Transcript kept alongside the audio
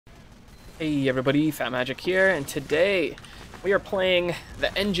Hey everybody, Fatmagic here, and today we are playing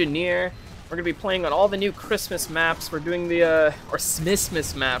the Engineer. We're going to be playing on all the new Christmas maps. We're doing the, or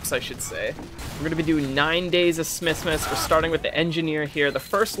Smissmas maps, I should say. We're going to be doing 9 days of Smissmas. We're starting with the Engineer here. The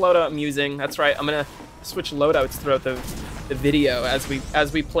first loadout I'm using, that's right, I'm going to switch loadouts throughout the video as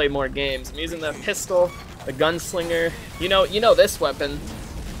we play more games. I'm using the pistol, the gunslinger. You know this weapon.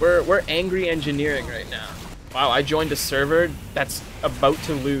 We're angry engineering right now. Wow, I joined a server that's about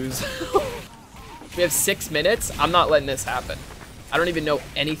to lose. We have 6 minutes. I'm not letting this happen. I don't even know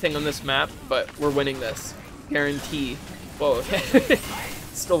anything on this map, but we're winning this. Guarantee. Whoa.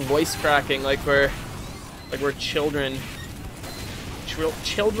 Still voice cracking like we're children.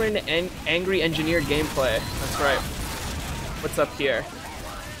 Children and angry engineer gameplay. That's right. What's up here?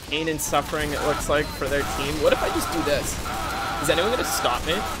 Pain and suffering, it looks like, for their team. What if I just do this? Is anyone gonna stop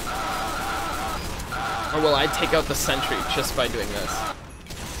me? Or will I take out the sentry just by doing this?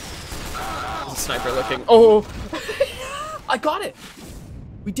 There's a sniper looking. Oh! I got it!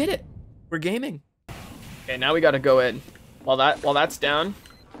 We did it! We're gaming. Okay, now we gotta go in. While that's down,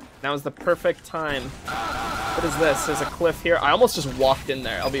 now is the perfect time. What is this? There's a cliff here. I almost just walked in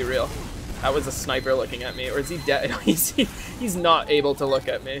there, I'll be real. That was a sniper looking at me. Or is he dead? He's not able to look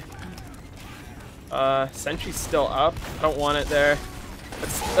at me. Sentry's still up. I don't want it there.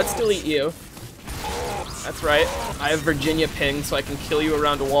 Let's delete you. That's right. I have Virginia ping, so I can kill you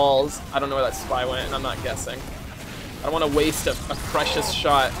around walls. I don't know where that spy went, and I'm not guessing. I don't want to waste a precious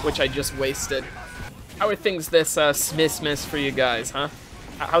shot, which I just wasted. How are things this Smissmas for you guys, huh?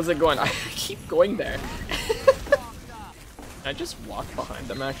 How's it going? I keep going there. Can I just walk behind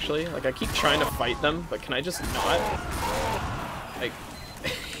them, actually? Like, I keep trying to fight them, but can I just not? Like,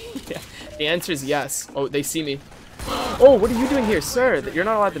 yeah. The answer is yes. Oh, they see me. Oh, what are you doing here, sir? You're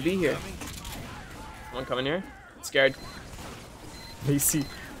not allowed to be here. Someone coming here? I'm scared. They see.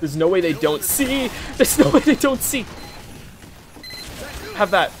 There's no way they don't see. There's no way they don't see.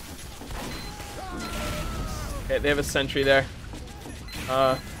 Have that. Okay, they have a sentry there.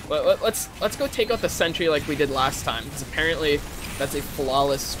 Let's go take out the sentry like we did last time, because apparently that's a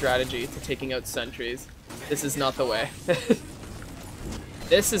flawless strategy to taking out sentries. This is not the way.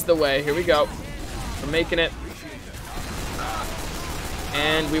 This is the way. Here we go. We're making it.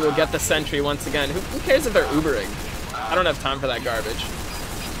 And we will get the sentry once again. Who cares if they're Ubering? I don't have time for that garbage.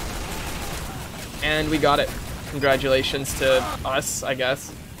 And we got it. Congratulations to us, I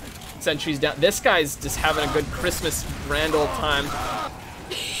guess. Sentry's down. This guy's just having a good Christmas grand old time.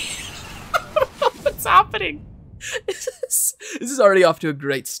 What's happening? This is already off to a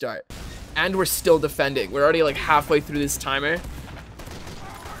great start. And we're still defending. We're already like halfway through this timer.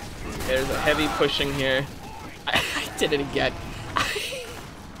 Okay, there's a heavy pushing here. I did it again.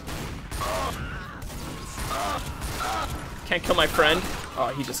 Can't kill my friend.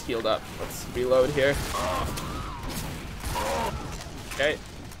 Oh, he just healed up. Let's reload here. Okay.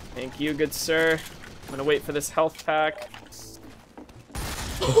 Thank you, good sir. I'm gonna wait for this health pack.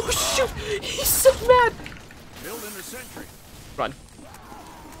 Oh shoot! He's so mad! Run.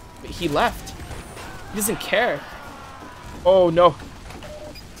 Wait, he left. He doesn't care. Oh no.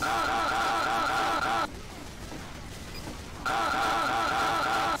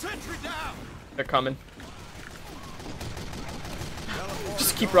 They're coming.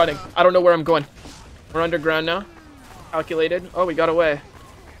 Just keep running. I don't know where I'm going. We're underground now. Calculated. Oh, we got away.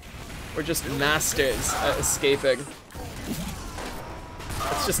 We're just masters at escaping.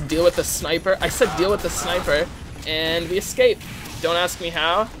 Let's just deal with the sniper. I said deal with the sniper, and we escape. Don't ask me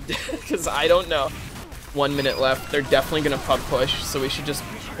how, because I don't know. 1 minute left. They're definitely gonna pub push, so we should just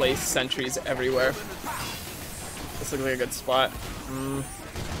place sentries everywhere. This looks like a good spot.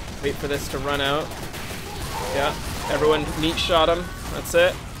 Wait for this to run out. Yeah, everyone meat shot him. That's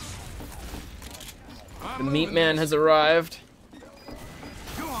it. The meat man has arrived.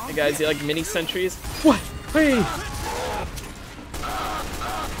 Hey guys, you like mini sentries? What? Hey!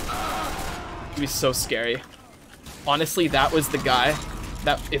 It'd be so scary. Honestly, that was the guy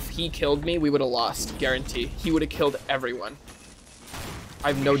that if he killed me, we would have lost. Guarantee. He would have killed everyone. I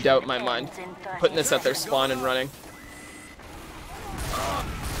have no doubt in my mind. I'm putting this at their spawn and running.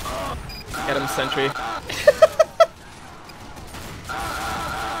 Get him, sentry.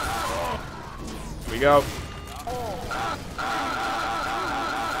 Here we go.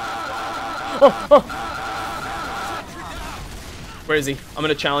 Oh, oh. Where is he? I'm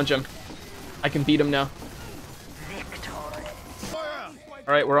gonna challenge him. I can beat him now.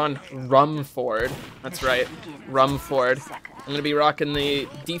 Alright, we're on Rumford. That's right, Rumford. I'm gonna be rocking the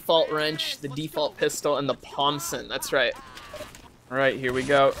default wrench, the default pistol, and the Pomson. That's right. Alright, here we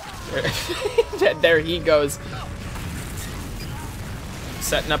go. There he goes.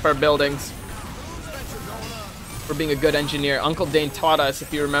 Setting up our buildings. We're being a good engineer. Uncle Dane taught us,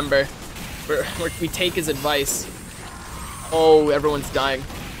 if you remember. We take his advice. Oh, everyone's dying.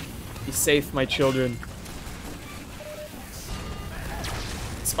 Be safe, my children.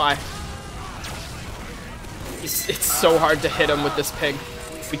 Spy. It's so hard to hit him with this pig.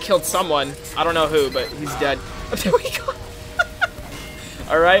 We killed someone. I don't know who, but he's dead. There we go.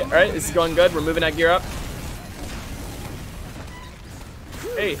 Alright, this is going good. We're moving that gear up.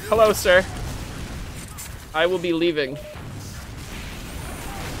 Hey, hello, sir. I will be leaving.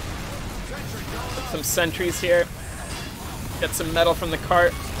 Put some sentries here. Get some metal from the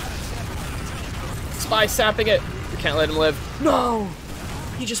cart. Spy sapping it. We can't let him live. No!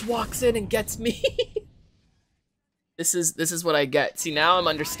 He just walks in and gets me. This is what I get. See, now I'm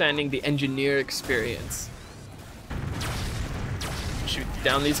understanding the engineer experience. Shoot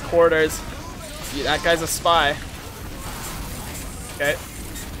down these corridors. See, that guy's a spy. Okay.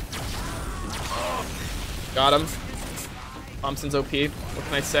 Got him. Thompson's OP. What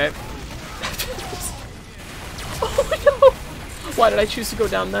can I say? Oh no! Why did I choose to go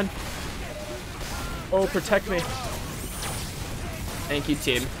down then? Oh, protect me. Thank you,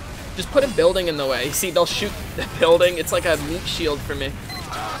 team. Just put a building in the way. See, they'll shoot the building. It's like a meat shield for me.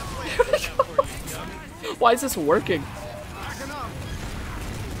 Why is this working?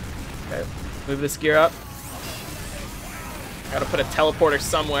 Okay, move this gear up. Gotta put a teleporter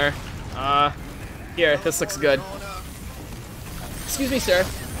somewhere. Here, this looks good. Excuse me, sir.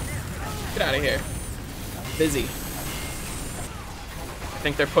 Get out of here. Busy. I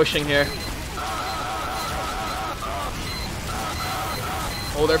think they're pushing here.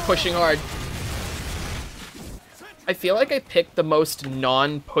 Oh, they're pushing hard. I feel like I picked the most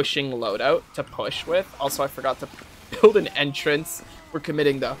non-pushing loadout to push with. Also, I forgot to build an entrance. We're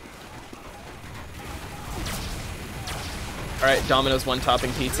committing, though. Alright, Domino's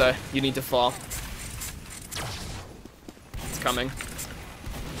one-topping pizza. You need to fall. It's coming.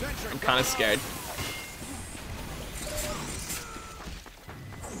 I'm kind of scared.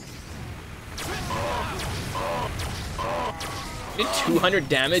 Did 200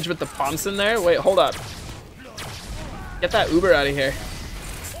 damage with the pumps in there? Wait, hold up. Get that Uber out of here.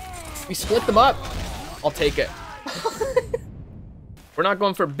 We split them up. I'll take it. We're not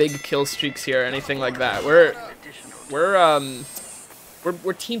going for big kill streaks here or anything like that. We're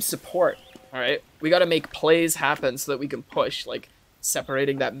team support. All right, we got to make plays happen so that we can push, like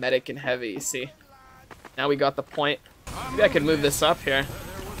separating that medic and heavy. See, now we got the point. Maybe I could move this up here.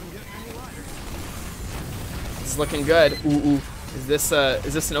 This is looking good. Ooh. Is this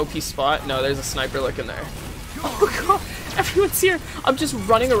an OP spot? No, there's a sniper looking there. Oh god, everyone's here. I'm just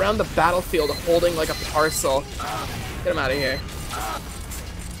running around the battlefield holding like a parcel. Get him out of here.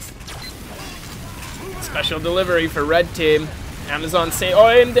 Special delivery for red team. Amazon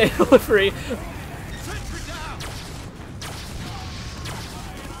same-day delivery.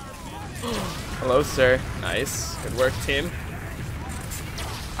 Hello, sir. Nice. Good work, team.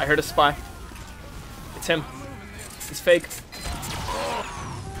 I heard a spy. It's him. He's fake.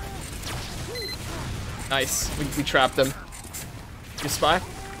 Nice. We trapped him. You spy?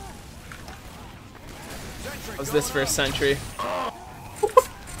 How's this for a sentry?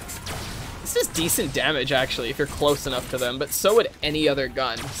 This is decent damage, actually, if you're close enough to them, but so would any other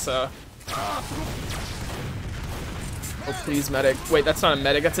gun, so... Oh, please, medic. Wait, that's not a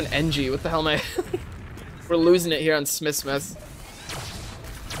medic, that's an NG. What the hell am I... We're losing it here on Smissmas.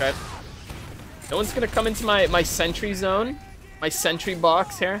 Okay. No one's gonna come into my sentry zone? My sentry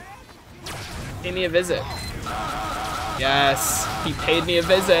box here? Pay me a visit. Yes, he paid me a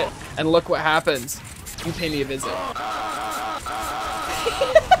visit, and look what happens. You pay me a visit.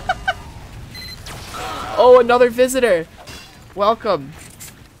 Oh, another visitor. Welcome.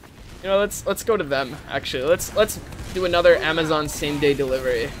 You know, let's go to them. Actually, let's do another Amazon same-day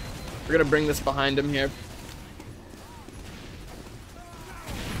delivery. We're gonna bring this behind him here.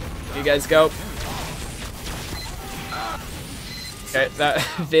 You guys go. Okay,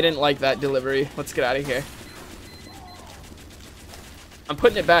 they didn't like that delivery. Let's get out of here. I'm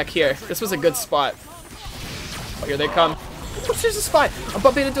putting it back here. This was a good spot. Oh, here they come. Oh, there's a spy. I'm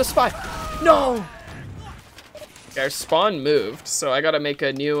bumping into a spy. No. Okay, our spawn moved, so I gotta make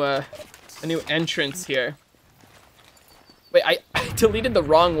a new entrance here. Wait, I deleted the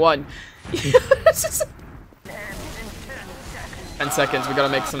wrong one. 10 seconds. We gotta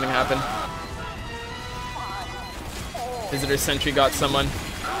make something happen. Visitor sentry got someone.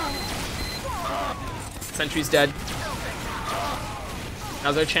 Sentry's dead.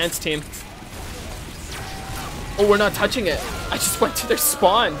 Now's our chance, team. Oh, we're not touching it. I just went to their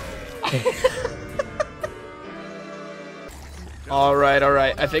spawn. Alright,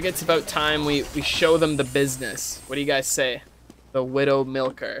 alright. I think it's about time we show them the business. What do you guys say? The Widow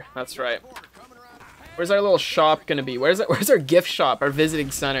Milker. That's right. Where's our little shop gonna be? Where's our gift shop? Our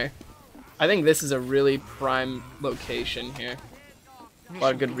visiting center? I think this is a really prime location here. A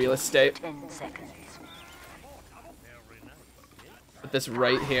lot of good real estate. Put this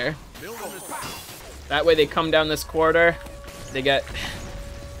right here. That way they come down this corridor, they get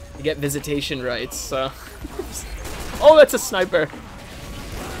visitation rights, so. Oh, that's a sniper.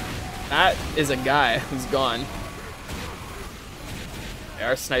 That is a guy who's gone. Yeah,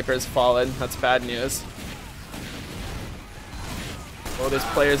 our sniper has fallen. That's bad news. Oh, there's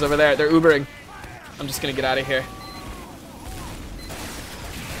players over there. They're Ubering. I'm just gonna get out of here.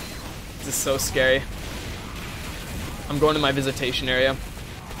 This is so scary. I'm going to my visitation area.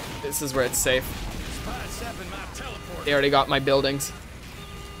 This is where it's safe. They already got my buildings.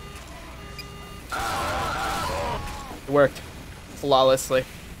 It worked flawlessly.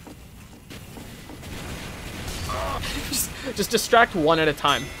 Just distract one at a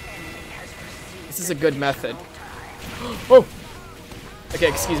time. This is a good method. Oh! Okay,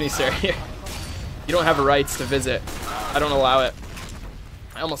 excuse me, sir. You don't have rights to visit. I don't allow it.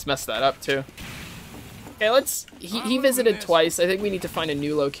 I almost messed that up, too. Okay, let's... He visited twice. I think we need to find a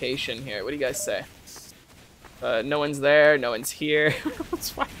new location here. What do you guys say? No one's there. No one's here. It's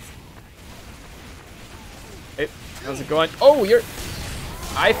fine. Hey, how's it going? Oh, you're...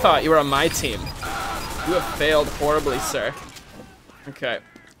 I thought you were on my team. You have failed horribly, sir. Okay.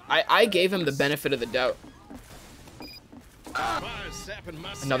 I gave him the benefit of the doubt.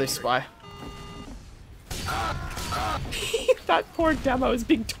 Another spy. That poor demo is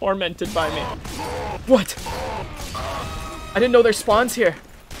being tormented by me. What? I didn't know there's spawns here.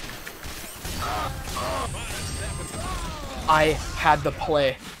 I had the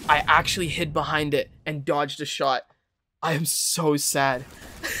play. I actually hid behind it and dodged a shot. I am so sad.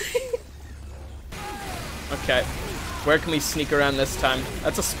 Okay. Where can we sneak around this time?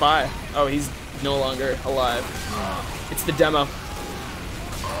 That's a spy. Oh, he's no longer alive. It's the demo.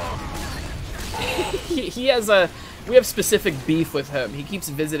 He has a... We have specific beef with him. He keeps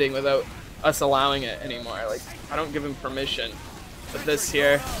visiting without us allowing it anymore. Like, I don't give him permission. But this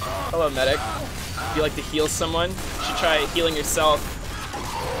here... Hello, medic. If you like to heal someone, you should try healing yourself.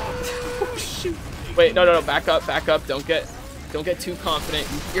 Oh, shoot. Wait, no. Back up. Don't get too confident.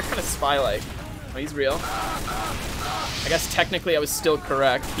 You're kind of spy-like. Oh, he's real. I guess technically I was still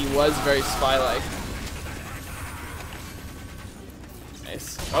correct. He was very spy-like.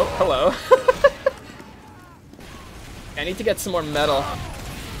 Nice. Oh, hello. I need to get some more metal.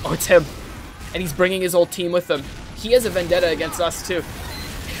 Oh, it's him. And he's bringing his whole team with him. He has a vendetta against us, too.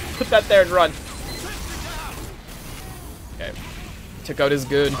 Put that there and run. Okay. Took out his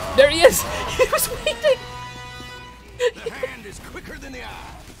goon. There he is! He was waiting! The hand is quicker than the eye.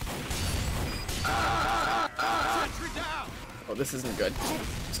 Oh, this isn't good.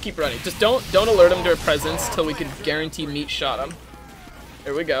 Just keep running. Just don't alert him to our presence till we can guarantee meat shot him.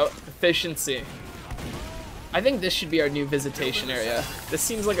 There we go. Efficiency. I think this should be our new visitation area. This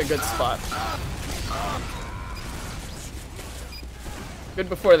seems like a good spot. Good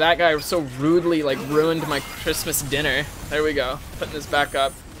before that guy so rudely like ruined my Christmas dinner. There we go. Putting this back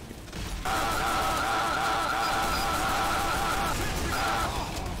up.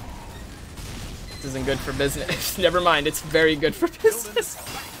 This isn't good for business. Never mind, it's very good for business.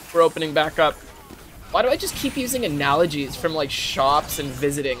 We're opening back up. Why do I just keep using analogies from like shops and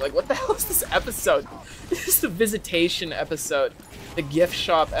visiting? Like, what the hell is this episode? This is the visitation episode, the gift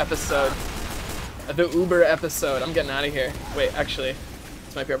shop episode, the Uber episode. I'm getting out of here. Wait, actually,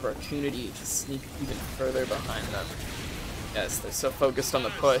 this might be our opportunity to sneak even further behind them. Yes, they're so focused on the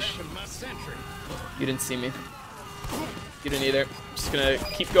push. You didn't see me. You didn't either. I'm just gonna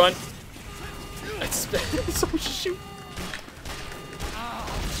keep going. So shoot.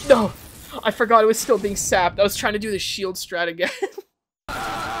 No, I forgot it was still being sapped. I was trying to do the shield strat again.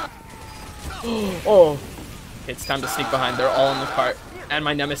 Oh, okay, it's time to sneak behind. They're all in the cart, and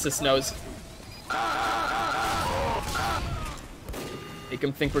my nemesis knows. Make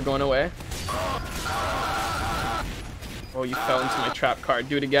him think we're going away. Oh, you fell into my trap card.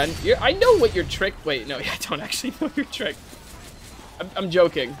 Do it again. I know what your trick. Wait, no, I don't actually know your trick. I'm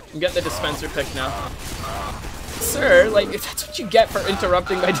joking. I'm getting the dispenser pick now. Sir, like, that's what you get for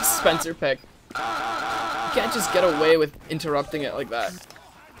interrupting my dispenser pick. You can't just get away with interrupting it like that.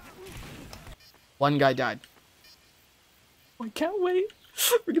 One guy died. Oh, I can't wait.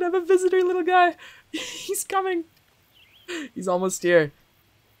 We're gonna have a visitor, little guy. He's coming. He's almost here.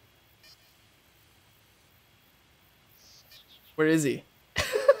 Where is he?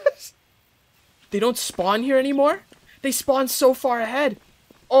 They don't spawn here anymore? They spawn so far ahead.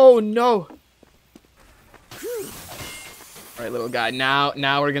 Oh no. All right, little guy. Now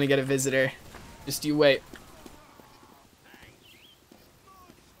we're gonna get a visitor. Just you wait.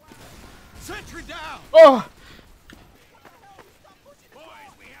 Sentry down. Oh.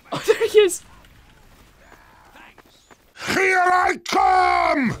 Oh, there he is. Here I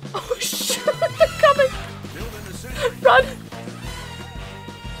come! Oh shoot, they're coming. Run.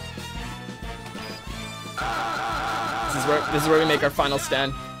 This is where we make our final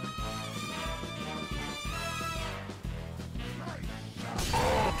stand.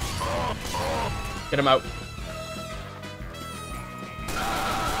 Get him out.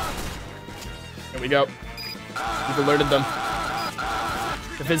 There we go. We've alerted them.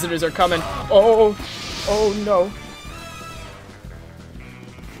 The visitors are coming. Oh, oh no.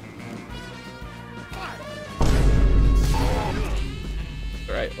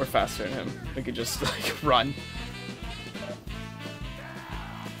 Alright, we're faster than him. We could just, like, run.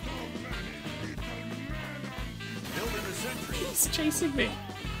 He's chasing me.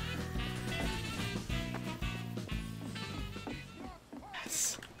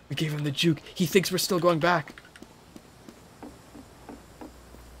 Yes. We gave him the juke. He thinks we're still going back.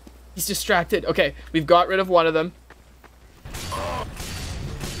 He's distracted. Okay, we've got rid of one of them.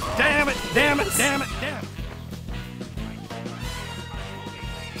 Damn it! Damn it! Damn it! Damn it!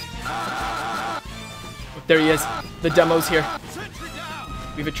 There he is. The demo's here.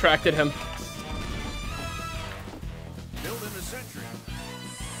 We've attracted him.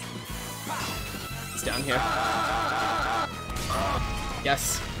 He's down here.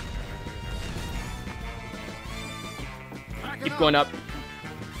 Yes. Keep going up.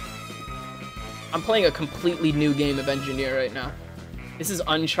 I'm playing a completely new game of Engineer right now. This is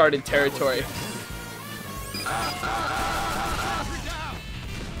uncharted territory.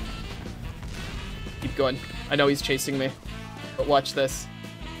 Keep going. I know he's chasing me, but watch this.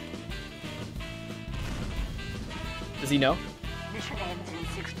 Does he know? Mission ends in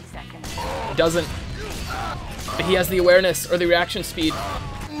 60 seconds. He doesn't. But he has the awareness or the reaction speed.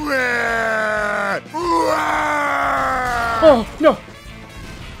 Oh, no.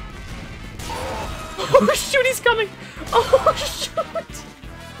 Oh, shoot, he's coming. Oh, shoot.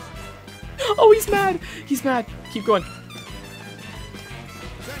 Oh, he's mad. He's mad. Keep going.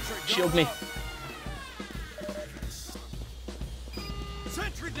 Shield me.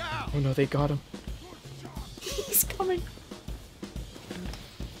 Oh no, they got him. He's coming.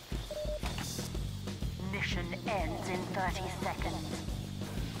 Mission ends in 30 seconds.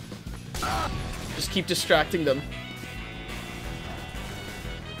 Just keep distracting them.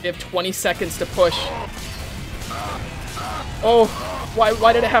 They have 20 seconds to push. Oh,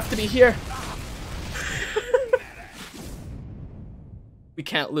 why did it have to be here? We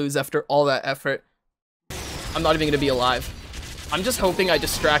can't lose after all that effort. I'm not even gonna be alive. I'm just hoping I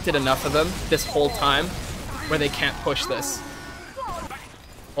distracted enough of them this whole time where they can't push this.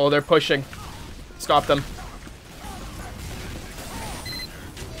 Oh, they're pushing. Stop them.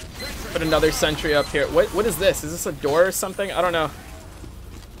 Put another sentry up here. What is this? Is this a door or something? I don't know.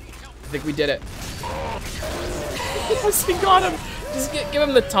 I think we did it. Yes, we got him. Just give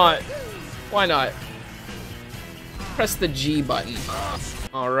him the taunt. Why not? Press the G button.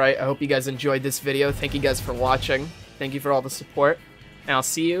 Alright, I hope you guys enjoyed this video. Thank you guys for watching. Thank you for all the support. And I'll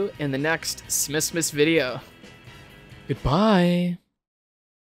see you in the next Smissmas video. Goodbye.